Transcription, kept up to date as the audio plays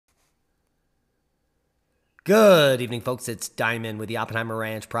Good evening, folks. It's Diamond with the Oppenheimer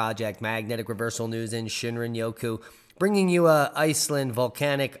Ranch Project Magnetic Reversal News in Shinrin-yoku, bringing you a Iceland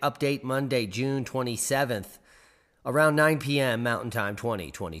volcanic update Monday, June 27th, around 9 p.m. Mountain Time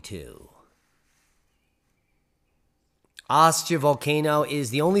 2022. Askja volcano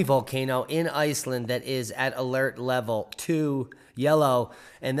is the only volcano in Iceland that is at alert level 2, yellow,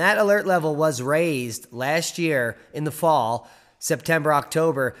 and that alert level was raised last year in the fall, September,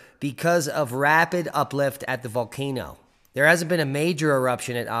 October, because of rapid uplift at the volcano. There hasn't been a major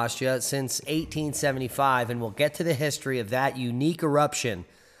eruption at Austria since 1875, and we'll get to the history of that unique eruption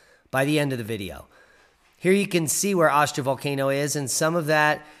by the end of the video. Here you can see where Austria volcano is and some of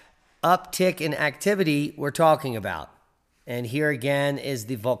that uptick in activity we're talking about. And here again is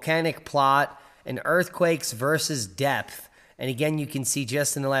the volcanic plot and earthquakes versus depth. And again, you can see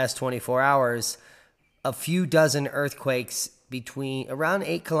just in the last 24 hours, a few dozen earthquakes between around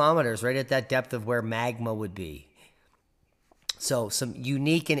 8 kilometers, right at that depth of where magma would be. So some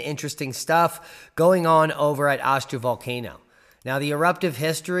unique and interesting stuff going on over at Austria volcano. Now the eruptive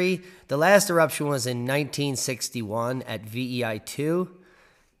history, the last eruption was in 1961 at VEI-2.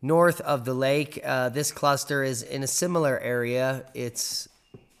 North of the lake, this cluster is in a similar area. It's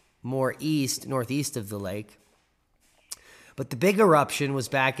more northeast of the lake. But the big eruption was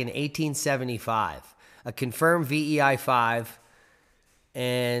back in 1875, a confirmed VEI-5,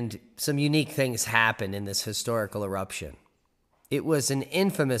 and some unique things happened in this historical eruption. It was an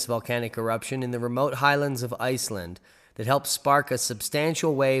infamous volcanic eruption in the remote highlands of Iceland that helped spark a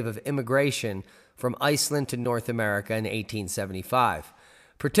substantial wave of immigration from Iceland to North America in 1875,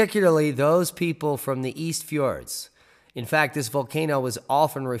 particularly those people from the East Fjords. In fact, this volcano was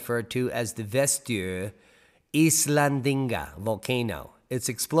often referred to as the Vestur Icelandinga volcano. Its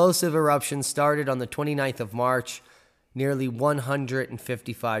explosive eruption started on the 29th of March, nearly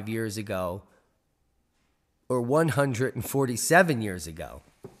 155 years ago, or 147 years ago.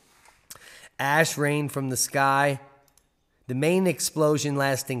 Ash rained from the sky, the main explosion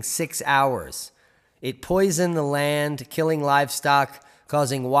lasting 6 hours. It poisoned the land, killing livestock,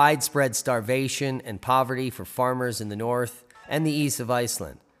 causing widespread starvation and poverty for farmers in the north and the east of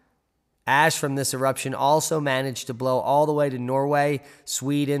Iceland. Ash from this eruption also managed to blow all the way to Norway,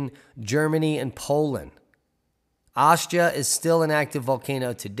 Sweden, Germany, and Poland. Askja is still an active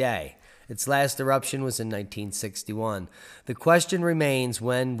volcano today. Its last eruption was in 1961. The question remains,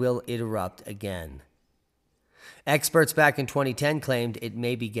 when will it erupt again? Experts back in 2010 claimed it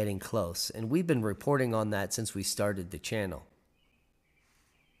may be getting close, and we've been reporting on that since we started the channel.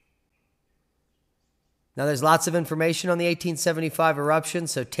 Now, there's lots of information on the 1875 eruption,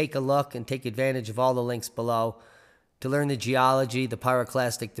 so take a look and take advantage of all the links below to learn the geology, the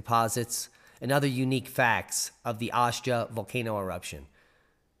pyroclastic deposits, and other unique facts of the Askja volcano eruption.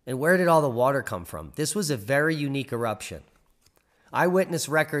 And where did all the water come from? This was a very unique eruption. Eyewitness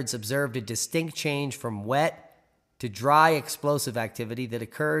records observed a distinct change from wet to dry explosive activity that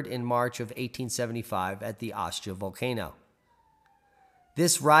occurred in March of 1875 at the Askja volcano.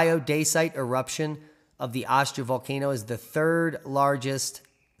 This rhyodacite eruption of the Askja volcano is the third largest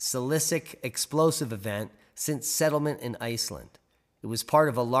silicic explosive event since settlement in Iceland. It was part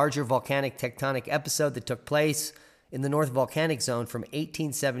of a larger volcanic tectonic episode that took place in the North Volcanic Zone from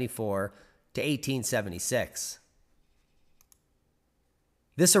 1874 to 1876.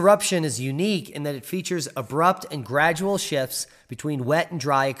 This eruption is unique in that it features abrupt and gradual shifts between wet and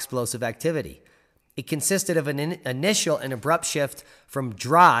dry explosive activity. It consisted of an initial and abrupt shift from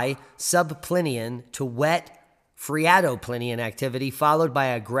dry subplinian to wet phreatoplinian activity, followed by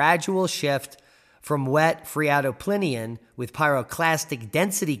a gradual shift from wet phreatoplinian with pyroclastic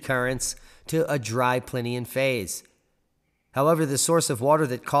density currents to a dry plinian phase. However, the source of water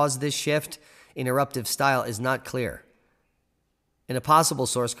that caused this shift in eruptive style is not clear, and a possible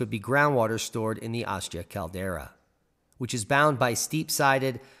source could be groundwater stored in the Askja caldera, which is bound by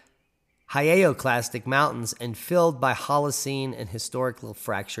steep-sided hyaloclastic mountains and filled by Holocene and historical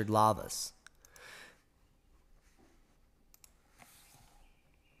fractured lavas.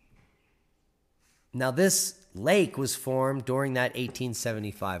 Now, this lake was formed during that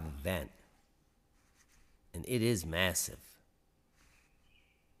 1875 event, and it is massive.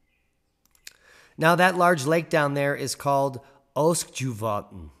 Now, that large lake down there is called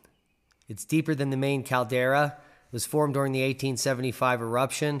Askja. It's deeper than the main caldera. It was formed during the 1875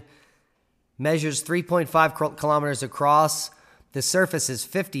 eruption. Measures 3.5 kilometers across. The surface is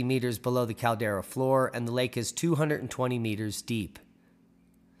 50 meters below the caldera floor, and the lake is 220 meters deep.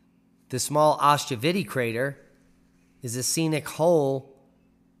 The small Astravidi Crater is a scenic hole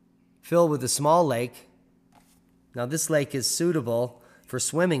filled with a small lake. Now, this lake is suitable for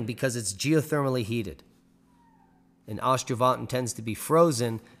swimming because it's geothermally heated. and Astravidi tends to be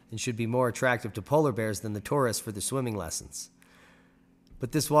frozen and should be more attractive to polar bears than the tourists for their swimming lessons.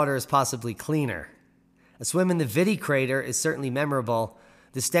 But this water is possibly cleaner. A swim in the Vidi Crater is certainly memorable.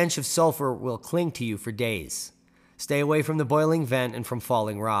 The stench of sulfur will cling to you for days. Stay away from the boiling vent and from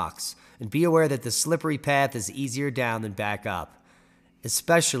falling rocks, and be aware that the slippery path is easier down than back up,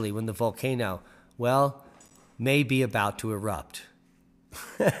 especially when the volcano, well, may be about to erupt.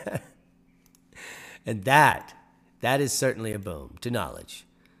 And that is certainly a boom to knowledge.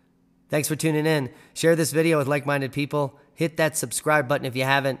 Thanks for tuning in. Share this video with like-minded people. Hit that subscribe button if you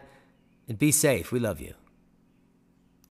haven't. And be safe. We love you.